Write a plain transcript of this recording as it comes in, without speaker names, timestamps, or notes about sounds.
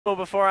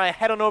before I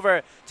head on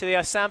over to the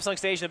Samsung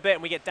station a bit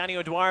and we get Danny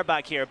O'Dwyer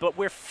back here, but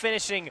we're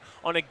finishing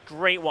on a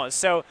great one.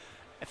 So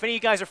if any of you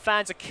guys are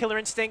fans of Killer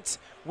Instinct,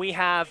 we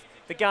have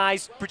the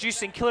guys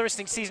producing Killer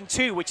Instinct Season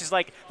 2, which is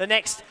like the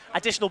next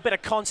additional bit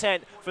of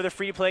content for the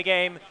free-to-play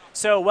game.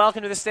 So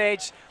welcome to the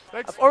stage.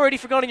 Thanks. I've already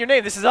forgotten your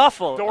name. This is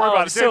awful. Don't worry about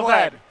I'm it. so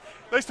glad.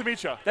 Nice to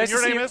meet you. Nice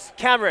Your to name see is?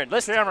 Cameron.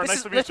 Nice to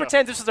meet you. Let's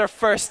pretend this was our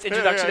first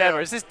introduction yeah. ever.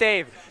 This is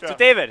Dave. Yeah. So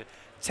David,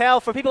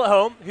 tell for people at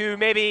home who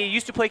maybe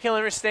used to play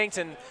Killer Instinct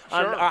and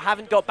Sure. or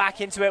haven't got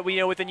back into it,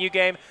 with the new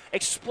game,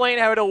 explain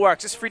how it all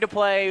works. It's free to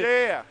play.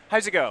 Yeah.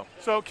 How's it go?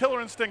 So Killer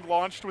Instinct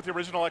launched with the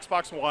original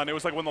Xbox One. It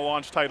was like one of the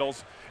launch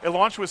titles. It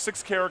launched with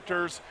 6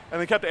 characters,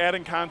 and they kept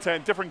adding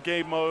content, different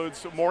game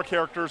modes, more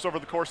characters over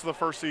the course of the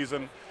first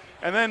season.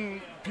 And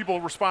then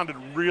people responded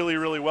really,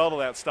 really well to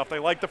that stuff. They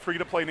liked the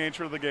free-to-play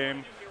nature of the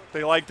game.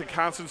 They liked the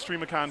constant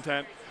stream of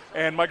content.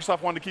 And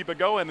Microsoft wanted to keep it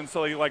going, and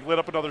so they lit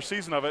up another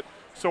season of it.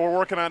 So we're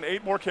working on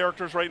 8 more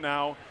characters right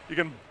now. You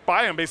can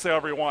buy them basically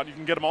however you want. You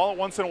can get them all at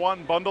once in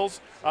one bundles.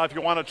 If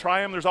you want to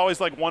try them, there's always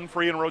like one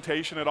free in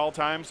rotation at all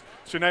times.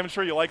 So you're not even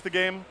sure you like the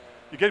game.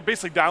 You can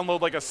basically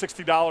download like a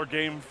 $60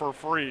 game for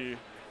free,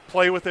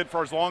 play with it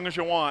for as long as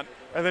you want,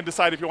 and then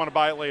decide if you want to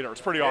buy it later. It's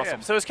pretty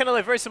awesome. Yeah. So it's kind of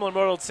like very similar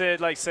model to,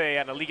 like, say,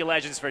 I don't know, League of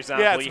Legends, for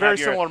example. Yeah, it's a very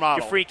similar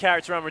model. Your free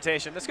character on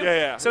rotation. That's good.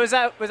 Yeah. So was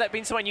that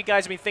been something you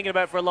guys have been thinking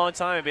about for a long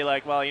time and be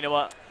like, well, you know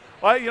what?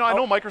 Well, I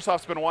know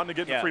Microsoft's been wanting to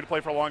get into Yeah. free-to-play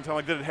for a long time.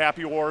 Like, they did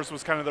Happy Wars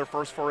was kind of their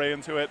first foray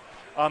into it.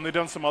 They've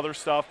done some other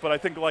stuff, but I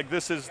think like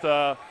this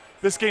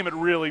game it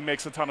really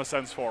makes a ton of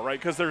sense for, right?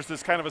 Because there's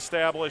this kind of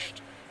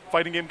established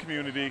fighting game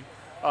community.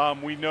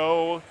 We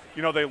know,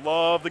 they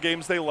love the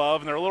games they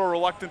love, and they're a little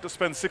reluctant to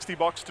spend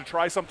 $60 to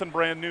try something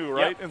brand new,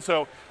 right? Yep. And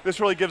so this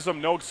really gives them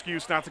no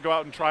excuse not to go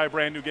out and try a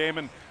brand new game.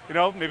 And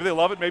maybe they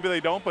love it, maybe they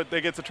don't, but they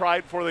get to try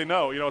it before they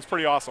know. It's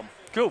pretty awesome.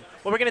 Cool.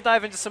 Well, we're going to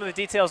dive into some of the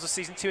details of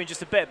Season 2 in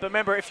just a bit. But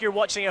remember, if you're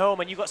watching at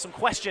home and you've got some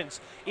questions,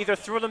 either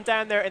throw them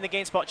down there in the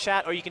GameSpot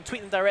chat, or you can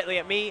tweet them directly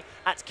at me,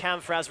 at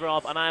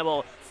CamFrazRob, and I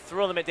will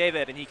throw them at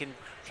David, and he can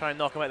try and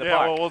knock them out of the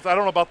park. Yeah, well, I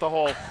don't know about the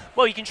whole.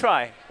 Well, you can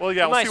try. Well,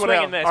 yeah, You we'll might see what swing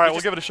happens. and miss, All right, but we'll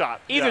just give it a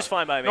shot. Either's Yeah.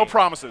 fine by me. No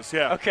promises,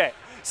 yeah. Okay.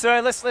 So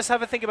let's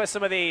have a think about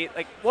some of the,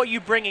 what you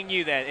bringing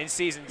you then in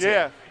Season 2.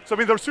 Yeah. So,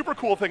 the super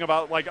cool thing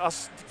about,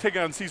 us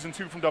taking on Season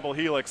 2 from Double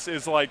Helix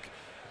is,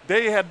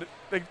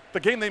 the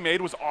game they made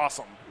was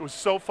awesome. It was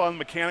so fun.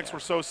 Mechanics were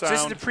so sound. So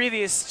this is the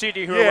previous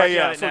studio who are working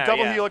on it So now.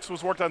 Double Helix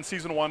was worked on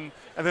Season 1,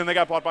 and then they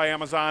got bought by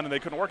Amazon, and they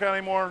couldn't work on it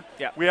anymore.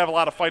 Yeah. We have a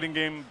lot of fighting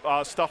game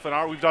stuff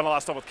in we've done a lot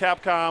of stuff with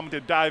Capcom,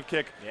 did Dive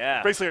Kick.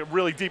 Yeah. Basically a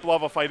really deep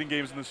love of fighting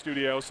games in the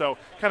studio, so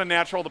kind of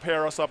natural to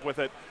pair us up with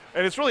it.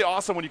 And it's really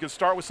awesome when you can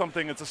start with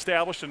something that's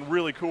established and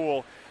really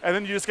cool, and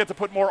then you just get to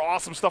put more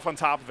awesome stuff on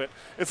top of it.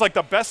 It's like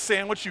the best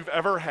sandwich you've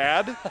ever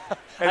had. And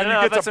I don't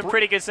know, you get that's to a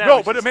pretty good sandwich.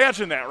 No, but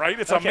imagine that, right?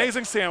 It's an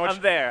amazing sandwich.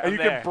 I'm there. And you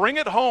can bring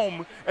it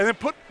home and then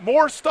put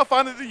more stuff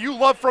on it that you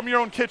love from your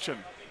own kitchen.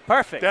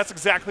 Perfect. That's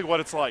exactly what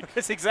it's like.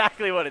 That's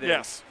exactly what it is.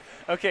 Yes.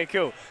 Okay,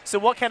 cool. So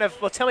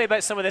tell me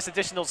about some of this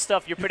additional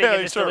stuff you're putting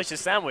in this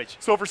delicious sandwich.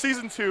 So for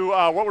Season 2,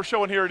 what we're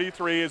showing here at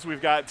E3 is we've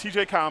got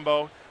TJ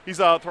Combo. He's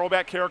a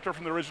throwback character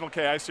from the original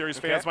KI series.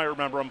 Okay. Fans might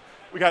remember him.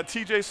 We got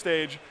TJ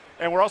Stage,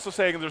 and we're also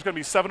saying there's going to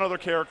be 7 other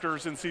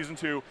characters in Season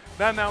 2.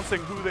 Not announcing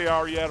who they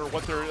are yet or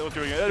what they're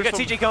doing. We got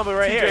TJ Combo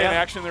right here. TJ in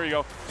action, there you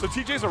go. So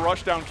TJ's a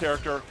rushdown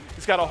character.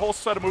 He's got a whole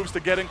set of moves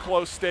to get in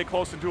close, stay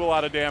close, and do a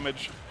lot of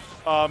damage.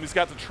 He's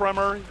got the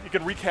tremor. You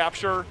can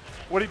recapture.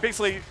 One of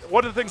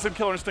the things in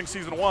Killer Instinct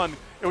Season 1,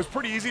 it was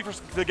pretty easy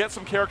to get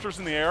some characters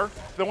in the air.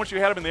 Then once you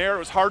had them in the air, it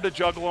was hard to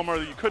juggle them,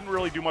 or you couldn't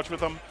really do much with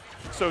them.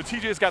 So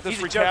TJ's got this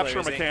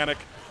recapture mechanic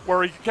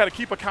where he can kind of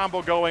keep a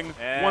combo going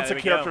once a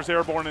character's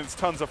airborne, and it's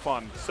tons of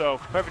fun. So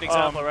perfect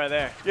example right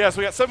there. Yeah, so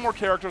we got 7 more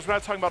characters. We're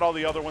not talking about all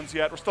the other ones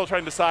yet. We're still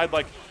trying to decide,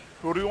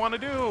 who do we want to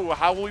do?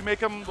 How will we make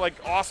them,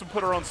 awesome,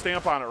 put our own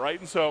stamp on it, right?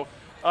 And so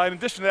in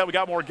addition to that, we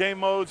got more game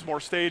modes,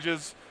 more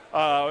stages,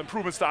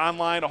 improvements to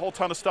online, a whole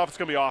ton of stuff. It's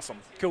going to be awesome.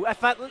 Cool. In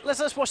fact,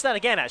 let's watch that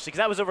again, actually, because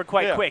that was over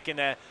quite quick, and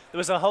there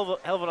was a hell of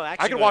a lot of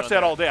action. I could watch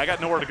that all day. I got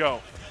nowhere to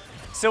go.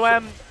 So,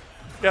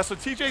 yeah, so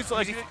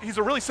TJ's he's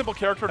a really simple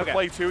character to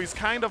play too. He's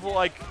kind of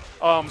like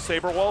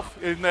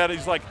Saberwolf in that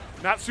he's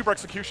not super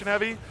execution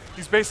heavy.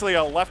 He's basically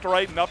a left,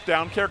 right, and up,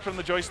 down character on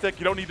the joystick.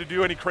 You don't need to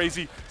do any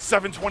crazy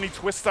 720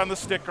 twists on the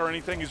stick or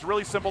anything. He's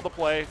really simple to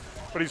play,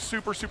 but he's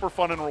super, super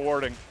fun and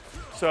rewarding.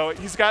 So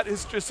he's got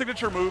his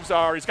signature moves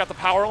he's got the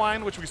power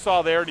line, which we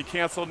saw there, and he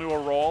canceled into a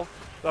roll.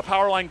 The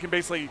power line can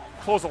basically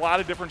close a lot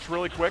of difference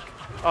really quick.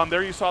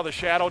 There you saw the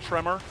shadow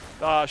tremor,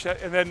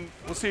 and then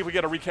we'll see if we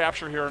get a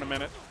recapture here in a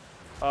minute.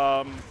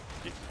 So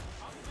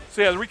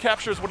yeah, the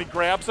recapture is when he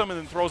grabs them and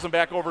then throws them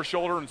back over his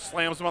shoulder and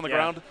slams them on the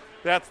ground.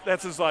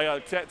 That's his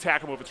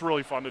tackle move. It's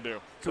really fun to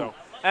do. Cool.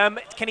 So,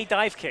 can he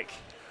dive kick?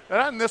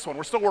 Not in this one.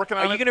 We're still working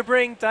on it. Are you going to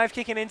bring dive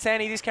kicking into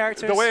any of these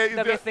characters? The way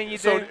That'd be a thing you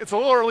so do? it's a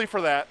little early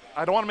for that.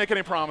 I don't want to make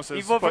any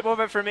promises. What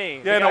about for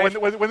me? Yeah, no,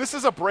 when this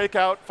is a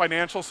breakout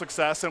financial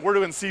success and we're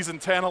doing season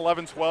 10,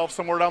 11, 12,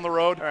 somewhere down the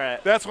road,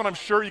 that's when I'm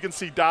sure you can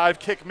see Dive,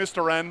 Kick,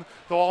 Mr. N.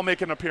 They'll all make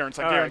an appearance.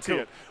 I guarantee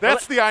it.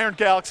 That's the Iron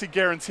Galaxy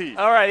guarantee.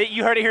 All right,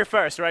 you heard it here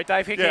first, right?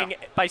 Dive kicking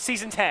by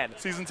season 10.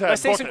 Season 10.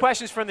 Let's take some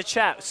questions from the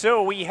chat.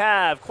 So we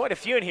have quite a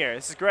few in here.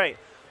 This is great.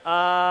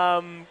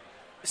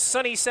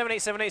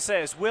 Sunny7878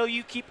 says, will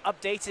you keep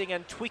updating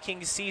and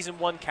tweaking Season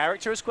 1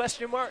 characters,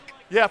 question mark?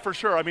 Yeah, for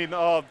sure. I mean,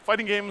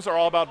 fighting games are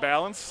all about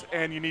balance,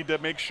 and you need to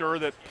make sure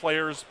that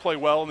players play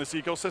well in this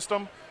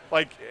ecosystem.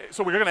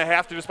 So we're going to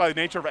have to, just by the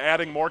nature of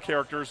adding more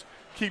characters,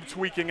 keep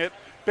tweaking it.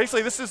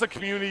 Basically, this is a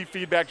community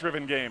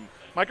feedback-driven game.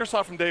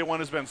 Microsoft from day one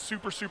has been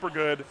super, super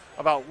good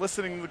about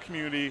listening to the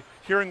community,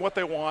 hearing what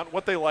they want,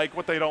 what they like,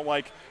 what they don't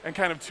like, and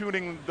kind of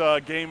tuning the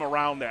game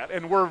around that.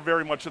 And we're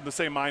very much in the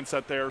same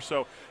mindset there.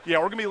 So, yeah,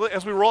 we're going to be,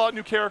 as we roll out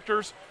new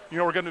characters,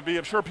 we're going to be,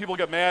 I'm sure people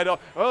get mad,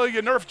 oh,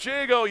 you nerfed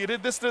Jago, you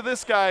did this to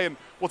this guy, and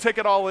we'll take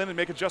it all in and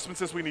make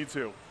adjustments as we need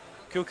to.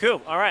 Cool,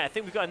 cool. All right, I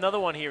think we've got another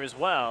one here as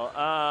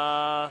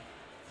well.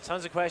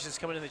 Tons of questions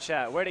coming in the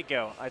chat. Where'd it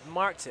go? I've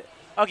marked it.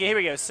 Okay, here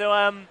we go. So,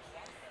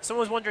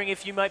 someone was wondering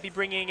if you might be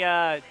bringing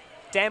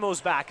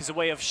demos back as a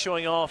way of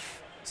showing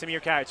off some of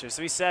your characters.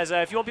 So he says,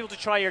 if you want people to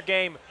try your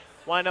game,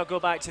 why not go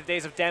back to the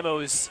days of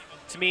demos?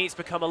 To me, it's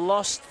become a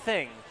lost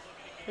thing.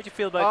 How do you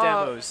feel about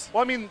demos?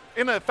 Well, I mean,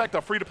 in effect,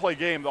 a free-to-play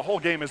game, the whole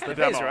game is the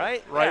demo. Is,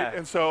 right? Yeah.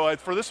 And so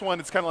for this one,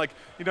 it's kind of like,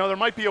 there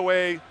might be a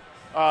way,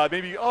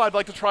 maybe, I'd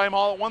like to try them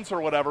all at once or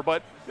whatever,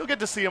 but you'll get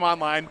to see them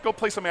online. Go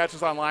play some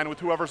matches online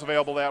with whoever's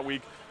available that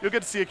week. You'll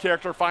get to see a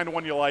character, find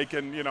one you like,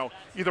 and,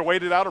 either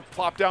wait it out or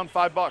plop down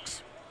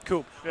 $5.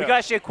 Cool. Yeah. We got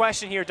actually a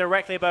question here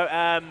directly about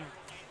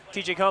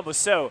TJ Campbell.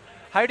 So,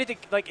 how did it,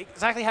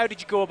 exactly how did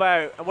you go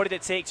about, and what did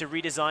it take to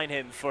redesign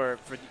him for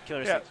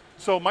Killer Instinct?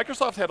 So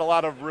Microsoft had a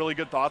lot of really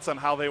good thoughts on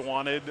how they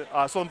wanted.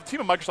 So the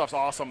team of Microsoft's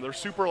awesome. They're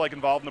super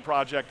involved in the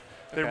project.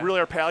 They really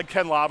are like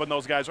Ken Lobb and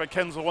those guys, right?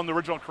 Ken's one of the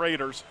original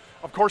creators.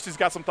 Of course, he's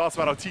got some thoughts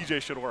about how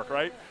TJ should work,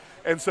 right?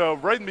 And so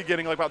right in the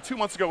beginning, about 2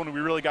 months ago when we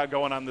really got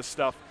going on this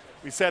stuff,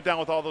 we sat down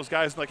with all those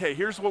guys and hey,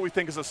 here's what we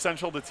think is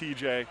essential to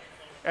TJ.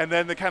 And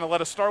then they kind of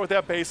let us start with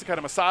that base and kind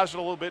of massage it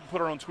a little bit and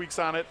put our own tweaks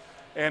on it.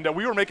 And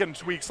we were making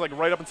tweaks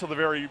right up until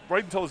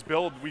right until this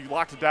build. We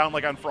locked it down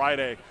on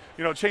Friday.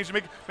 Change to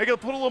make it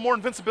put a little more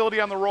invincibility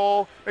on the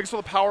roll, make it so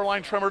the power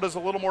line tremor does a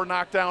little more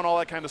knockdown, all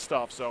that kind of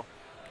stuff. So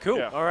cool.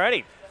 Yeah.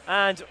 Alrighty.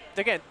 And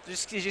again,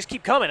 just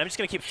keep coming. I'm just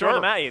going to keep throwing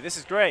them at you. This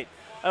is great.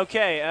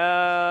 Okay.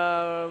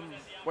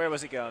 Where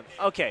was it going?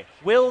 Okay.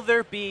 Will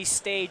there be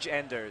stage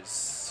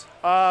enders?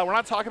 We're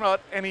not talking about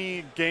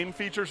any game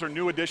features or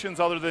new additions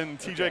other than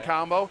TJ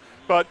Combo,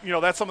 but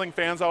that's something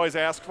fans always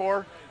ask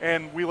for,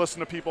 and we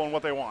listen to people and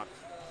what they want.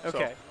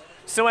 Okay.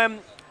 So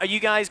are you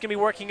guys going to be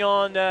working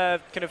on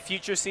kind of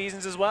future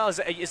seasons as well? Is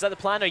that the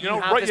plan? Are you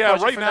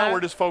right now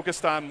we're just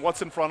focused on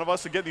what's in front of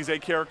us and getting these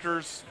 8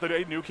 characters, the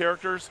 8 new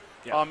characters,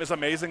 as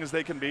amazing as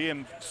they can be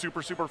and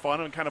super, super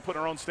fun and kind of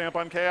putting our own stamp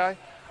on KI.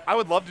 I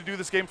would love to do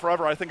this game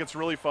forever. I think it's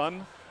really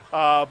fun.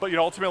 But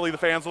ultimately the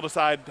fans will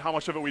decide how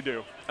much of it we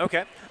do.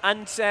 Okay.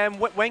 And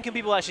when can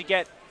people actually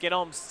get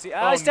on?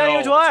 It's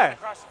Daniel Dwyer.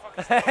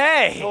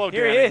 Hey, hello,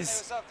 here Danny. He is.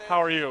 What's up,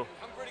 how are you?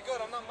 I'm pretty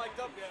good. I'm not mic'd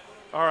up yet.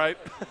 All right.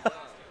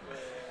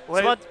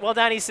 Well,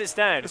 Danny sits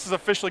down. This has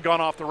officially gone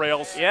off the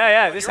rails.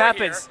 Yeah. This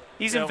happens. Here.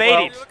 He's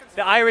invading. Well,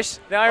 the Irish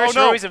are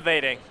always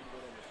invading.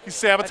 He's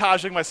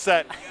sabotaging my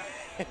set.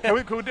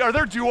 Are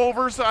there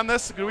do-overs on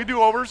this? Can we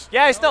do overs?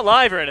 Yeah, it's not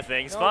live or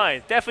anything. It's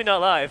fine. Definitely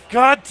not live.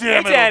 God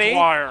damn it, Danny.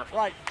 Dwyer.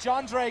 Right,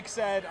 John Drake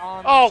said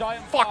on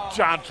Giant Bomb,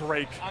 John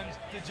Drake. On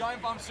the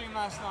Giant Bomb stream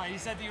last night, he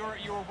said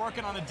that you were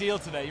working on a deal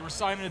today. You were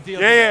signing a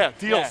deal. Yeah,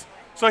 deals. Yeah.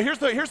 So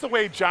here's the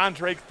way John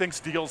Drake thinks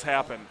deals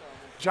happen.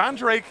 John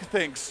Drake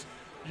thinks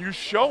you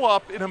show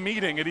up in a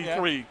meeting at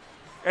E3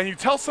 and you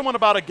tell someone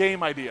about a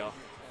game idea,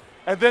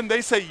 and then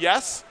they say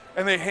yes,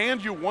 and they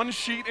hand you one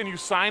sheet and you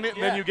sign it,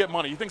 and then you get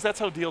money. He thinks that's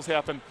how deals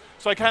happen.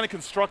 So I kind of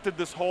constructed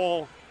this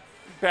whole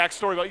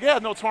backstory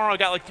about, tomorrow I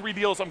got 3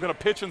 deals I'm going to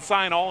pitch and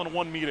sign all in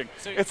one meeting.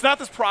 So it's not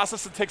this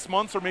process that takes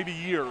months or maybe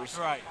years.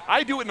 Right.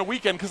 I do it in a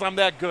weekend because I'm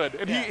that good.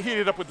 And he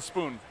ended up with the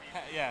spoon.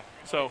 Yeah.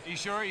 So. You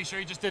sure you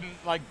just didn't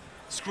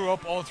screw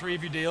up all 3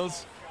 of your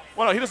deals?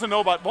 Well, no, he doesn't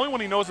know about, the only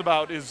one he knows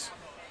about is,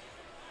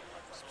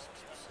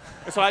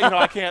 so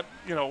I can't,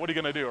 what are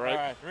you going to do, right? All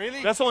right.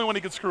 Really? That's the only one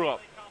he could screw up.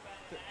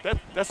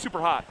 That's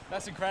super hot.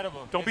 That's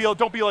incredible. Don't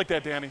be like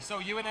that, Danny. So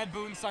you and Ed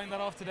Boon signed that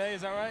off today,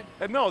 is that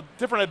right? No,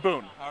 different Ed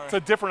Boon. All right. It's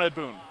a different Ed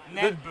Boon.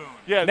 Ned Boon.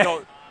 Yeah,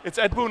 no, it's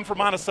Ed Boon from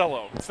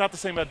Monticello. It's not the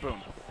same Ed Boon.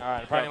 All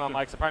right, apparently my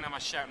mic's apparently I'm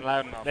not shouting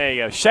loud enough. There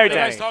you go. Shout, Danny. What are you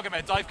Danny. guys talking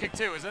about? Dive Kick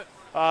 2, is it?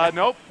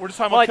 Nope, we're just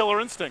talking about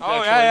Killer Instinct. Oh,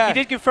 actually. yeah. He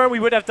did confirm we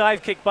would have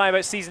Dive Kick by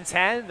about Season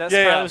 10. That's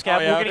yeah. We're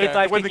going to get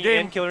Dive Kicking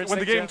in Killer Instinct.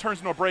 When the game turns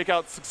into a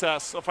breakout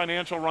success, a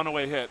financial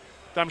runaway hit,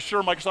 I'm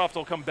sure Microsoft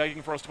will come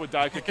begging for us to put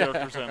Dive Kick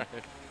characters in.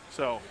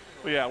 So,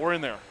 but yeah, we're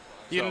in there.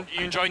 You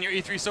enjoying your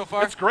E3 so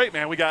far? It's great,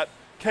 man. We got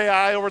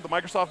KI over at the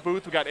Microsoft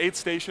booth. We got 8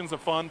 stations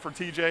of fun for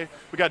TJ.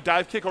 We got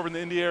Dive Kick over in the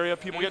indie area.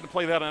 People getting to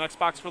play that on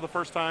Xbox for the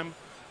first time.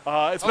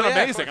 It's been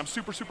amazing. I'm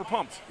super, super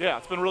pumped. Yeah,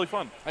 it's been really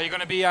fun. Are you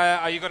going to be?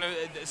 Are you going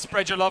to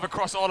spread your love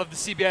across all of the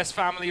CBS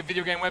family of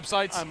video game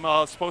websites?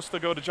 I'm supposed to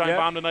go to Giant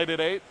Bomb tonight at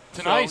 8.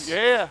 Tonight? So,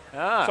 yeah.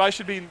 Ah. So I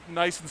should be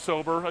nice and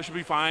sober. I should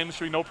be fine. There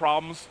should be no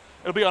problems.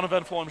 It'll be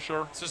uneventful, I'm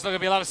sure. So there's going to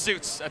be a lot of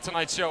suits at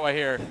tonight's show, I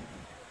hear.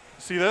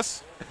 See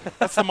this?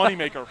 That's the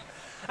moneymaker.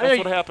 That's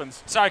what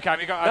happens. Sorry, Cam.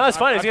 You got. No, that's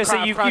fine. I was going to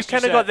say, you've crashed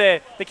kind your of got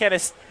set. the kind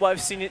of, what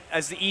I've seen it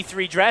as the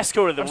E3 dress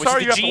code of them. I'm which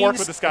sorry is you the have to work jeans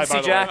with this guy, and by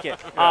the way. jacket.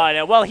 Yeah.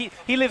 No. Well, he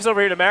lives over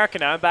here in America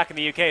now. I'm back in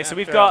the UK. So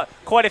we've got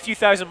quite a few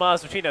thousand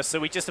miles between us, so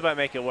we just about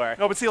make it work.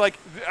 No, but see, like,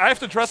 I have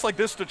to dress like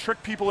this to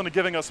trick people into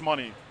giving us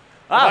money.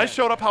 If Ah. I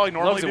showed up how I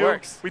normally as it do,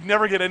 works. we'd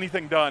never get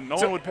anything done. No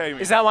one would pay me.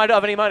 Is that why I don't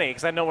have any money?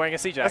 Because I'm not wearing a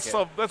sea jacket?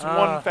 That's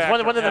one factor.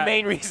 One of the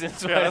main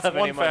reasons why I don't that's have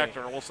any one money.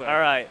 factor, we'll say. All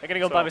right, I'm going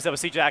to go buy So- myself a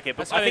sea jacket.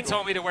 But That's why I they think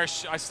told me to wear.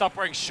 I stopped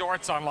wearing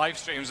shorts on live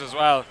streams as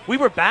well. we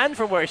were banned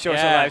from wearing shorts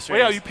on Yeah. live Well, streams.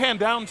 yeah, you pan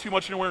down too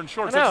much and you're wearing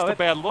shorts. I know, That's just a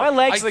bad look. My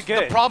legs look The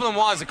good. problem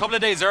was a couple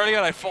of days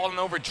earlier I'd fallen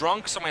over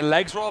drunk, so my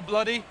legs were all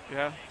bloody.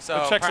 Yeah. So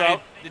That checks apparently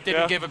out. It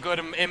didn't Yeah. give a good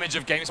image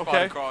of GameSpot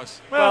Okay.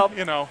 across. Well, Well,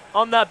 you know.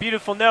 On that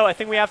beautiful note, I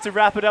think we have to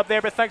wrap it up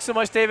there. But thanks so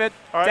much, David.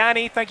 All right.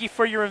 Danny, thank you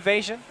for your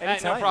invasion. no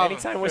Anytime, problem.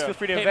 anytime. Always Yeah. feel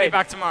free to Hit invade. me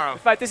back tomorrow. In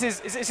fact, this is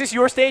this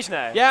your stage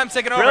now? Yeah, I'm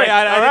taking over. Brilliant.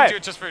 I All didn't right. do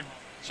it just for shits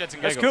and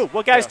giggles. That's cool.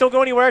 Well, guys, Yeah. don't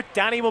go anywhere.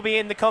 Danny will be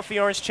in the comfy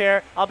orange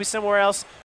chair. I'll be somewhere else.